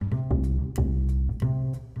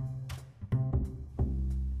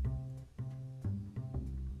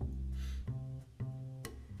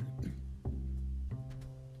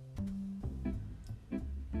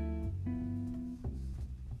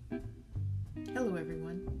Hello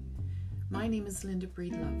everyone, my name is Linda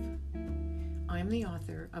Breedlove. I am the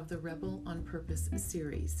author of the Rebel on Purpose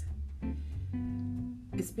series.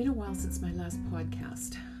 It's been a while since my last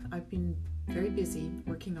podcast. I've been very busy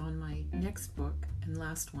working on my next book and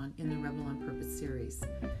last one in the Rebel on Purpose series.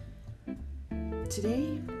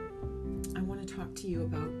 Today, I want to talk to you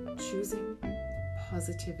about choosing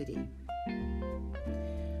positivity.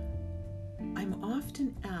 I'm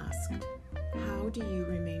often asked, how do you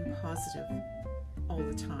remain positive all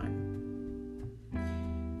the time?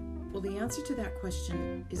 Well, the answer to that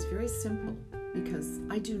question is very simple, because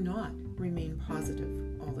I do not remain positive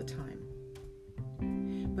all the time.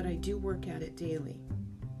 But I do work at it daily.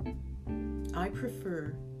 I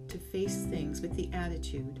prefer to face things with the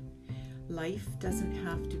attitude, life doesn't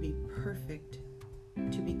have to be perfect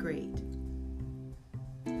to be great.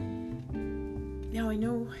 Now, I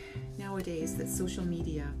know nowadays that social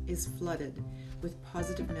media is flooded with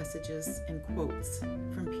positive messages and quotes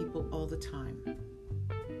from people all the time.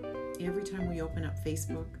 Every time we open up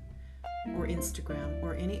Facebook or Instagram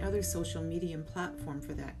or any other social media platform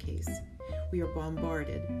for that case, we are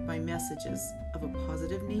bombarded by messages of a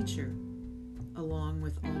positive nature along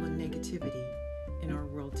with all the negativity in our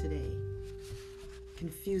world today.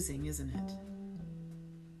 Confusing, isn't it?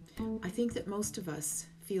 I think that most of us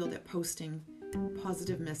feel that posting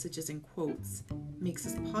positive messages and quotes makes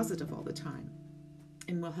us positive all the time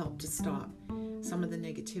and will help to stop some of the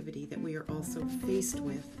negativity that we are also faced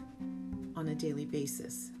with on a daily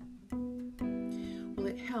basis. Well,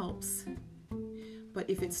 it helps, but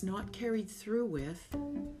if it's not carried through with,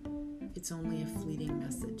 it's only a fleeting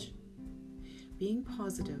message. Being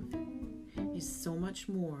positive is so much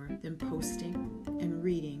more than posting and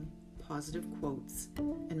reading positive quotes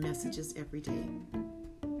and messages every day.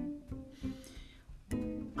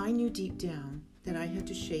 I knew deep down that I had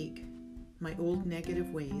to shake my old negative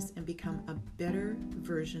ways and become a better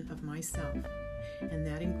version of myself, and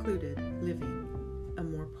that included living a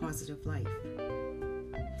more positive life.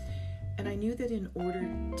 And I knew that in order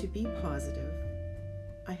to be positive,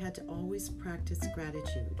 I had to always practice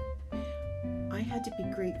gratitude. I had to be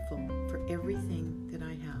grateful for everything that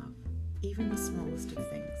I have, even the smallest of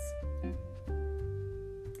things.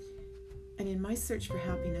 And in my search for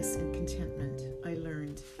happiness and contentment, I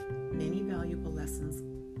learned many valuable lessons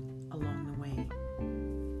along the way.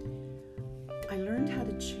 I learned how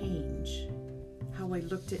to change how I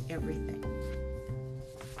looked at everything.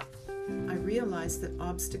 I realized that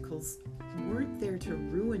obstacles weren't there to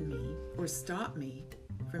ruin me or stop me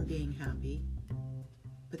from being happy,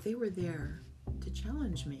 but they were there to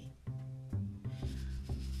challenge me.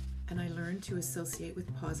 And I learned to associate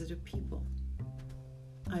with positive people.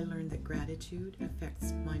 I learned that gratitude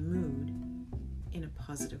affects my mood in a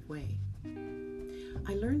positive way.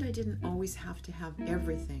 I learned I didn't always have to have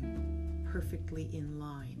everything perfectly in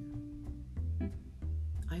line.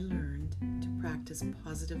 I learned to practice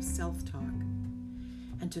positive self-talk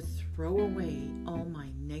and to throw away all my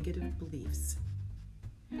negative beliefs.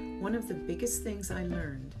 One of the biggest things I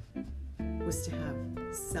learned was to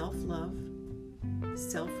have self-love,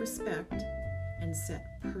 self-respect, and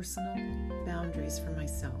set personal boundaries for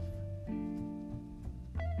myself.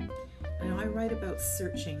 Now, I write about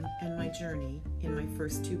searching and my journey in my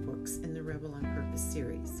first two books in the Rebel on Purpose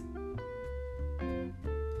series.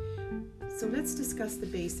 So let's discuss the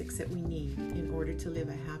basics that we need in order to live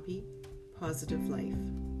a happy, positive life.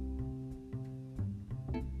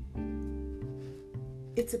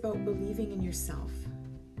 It's about believing in yourself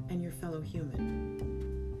and your fellow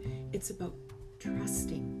human. It's about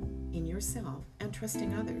trusting in yourself and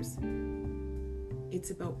trusting others. It's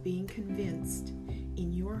about being convinced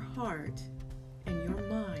in your heart and your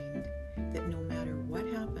mind that no matter what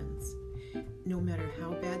happens, no matter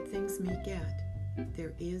how bad things may get,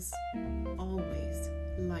 there is always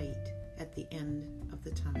light at the end of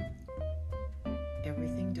the tunnel.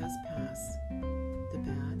 Everything does pass. The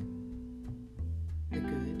bad, the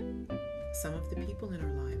good, some of the people in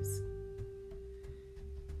our lives.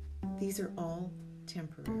 These are all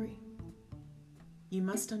temporary. You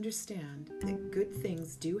must understand that good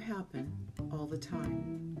things do happen all the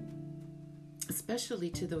time, especially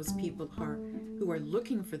to those people who are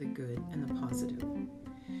looking for the good and the positive.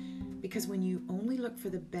 Because when you only look for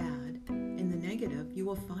the bad and the negative, you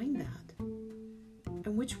will find that.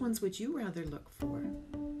 And which ones would you rather look for?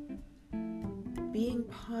 Being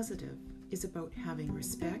positive is about having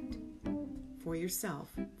respect for yourself,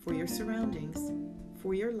 for your surroundings,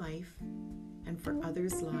 for your life, and for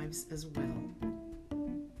others' lives as well.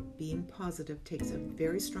 Being positive takes a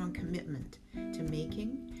very strong commitment to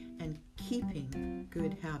making and keeping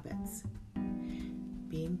good habits.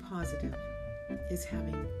 Being positive is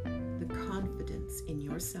having the confidence in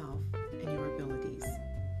yourself and your abilities.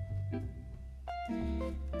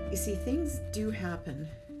 You see, things do happen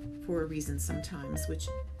for a reason sometimes, which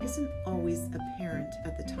isn't always apparent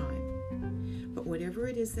at the time. But whatever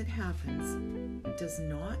it is that happens does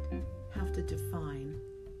not have to define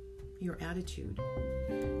your attitude.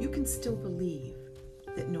 You can still believe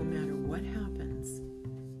that no matter what happens,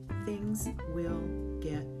 things will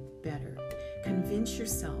get better. Convince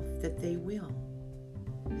yourself that they will.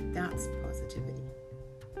 That's positivity.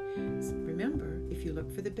 So remember, if you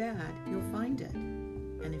look for the bad, you'll find it.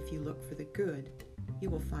 And if you look for the good, you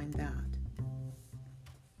will find that.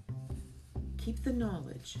 Keep the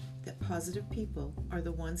knowledge that positive people are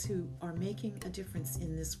the ones who are making a difference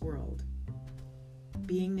in this world.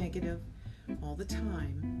 Being negative all the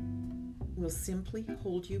time will simply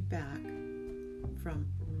hold you back from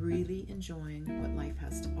really enjoying what life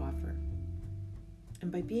has to offer.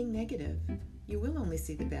 And by being negative, you will only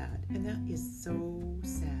see the bad, and that is so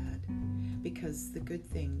sad, because the good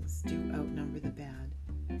things do outnumber the bad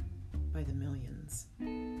by the millions.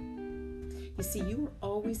 You see, you are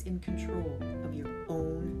always in control of your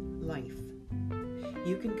own life.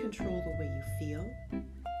 You can control the way you feel,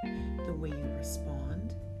 the way you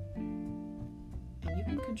respond, and you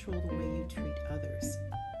can control the way you treat others.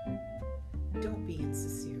 Don't be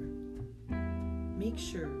insincere. Make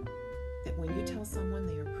sure that when you tell someone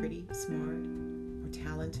they are pretty, smart, or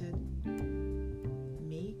talented,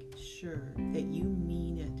 make sure that you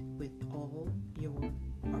mean it with all your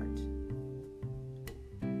heart.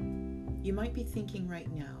 You might be thinking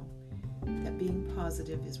right now that being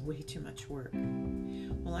positive is way too much work.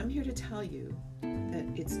 Well, I'm here to tell you that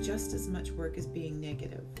it's just as much work as being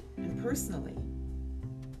negative. And personally,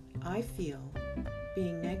 I feel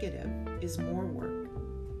being negative is more work.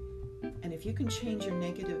 And if you can change your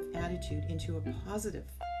negative attitude into a positive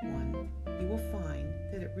one, you will find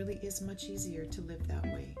that it really is much easier to live that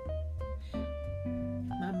way.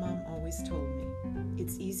 My mom always told me,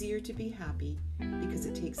 it's easier to be happy because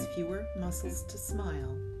it takes fewer muscles to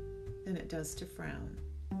smile than it does to frown.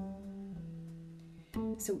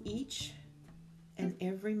 So each and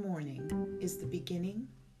every morning is the beginning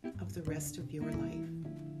of the rest of your life.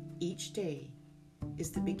 Each day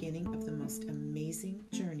is the beginning of the most amazing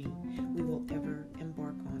journey we will ever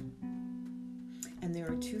embark on. And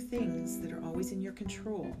there are two things that are always in your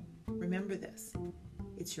control. Remember this.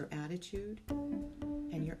 It's your attitude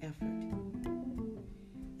and your effort.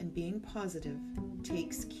 And being positive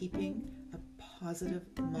takes keeping a positive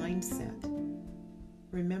mindset.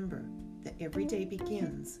 Remember that every day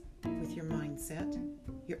begins with your mindset,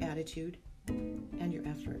 your attitude, and your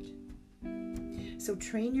effort. So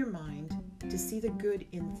train your mind to see the good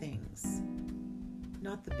in things,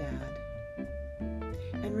 not the bad.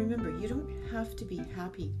 And remember, you don't have to be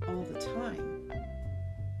happy all the time.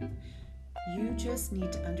 You just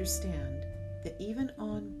need to understand that even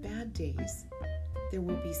on bad days, there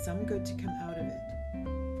will be some good to come out of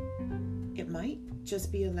it. It might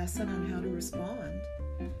just be a lesson on how to respond,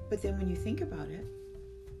 but then when you think about it,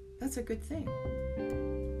 that's a good thing.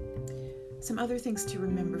 Some other things to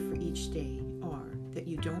remember for each day are that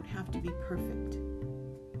you don't have to be perfect.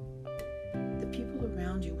 The people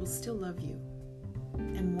around you will still love you.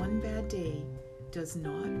 And one bad day does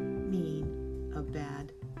not mean a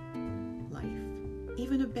bad life.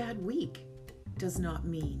 Even a bad week does not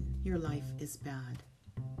mean your life is bad.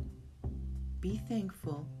 Be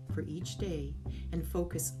thankful for each day and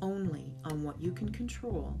focus only on what you can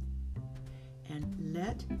control and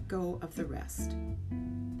let go of the rest.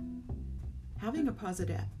 Having a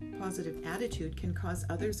positive attitude can cause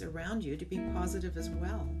others around you to be positive as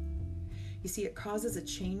well. You see, it causes a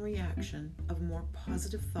chain reaction of more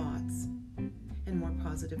positive thoughts and more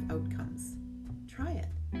positive outcomes. Try it.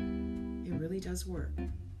 It really does work.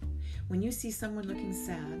 When you see someone looking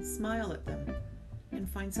sad, smile at them and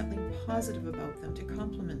find something positive about them to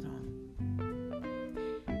compliment on.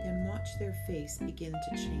 Then watch their face begin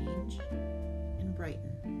to change and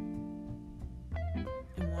brighten.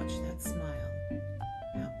 And watch that smile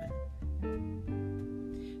happen.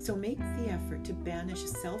 So make the effort to banish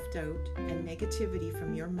self-doubt and negativity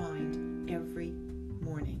from your mind every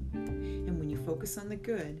morning. And when you focus on the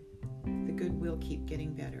good will keep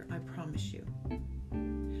getting better. I promise you.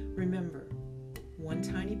 Remember, one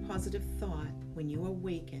tiny positive thought when you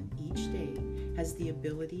awaken each day has the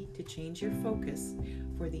ability to change your focus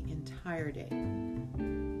for the entire day.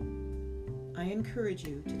 I encourage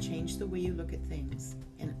you to change the way you look at things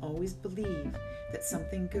and always believe that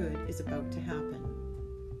something good is about to happen.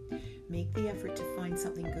 Make the effort to find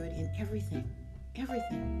something good in everything.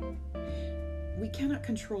 Everything. We cannot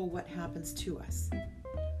control what happens to us,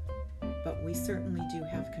 but we certainly do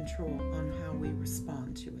have control on how we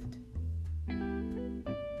respond to it.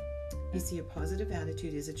 You see, a positive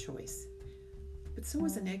attitude is a choice, but so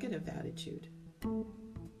is a negative attitude.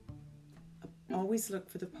 Always look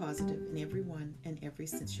for the positive in everyone and every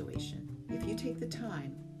situation. If you take the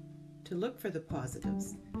time to look for the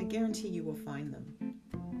positives, I guarantee you will find them.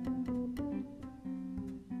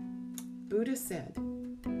 Buddha said,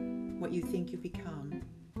 what you think you become,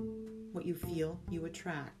 what you feel you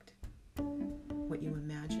attract, what you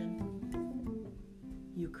imagine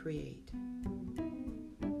you create.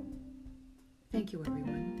 Thank you,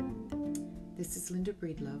 everyone. This is Linda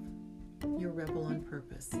Breedlove, your Rebel on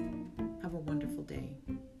Purpose. Have a wonderful day.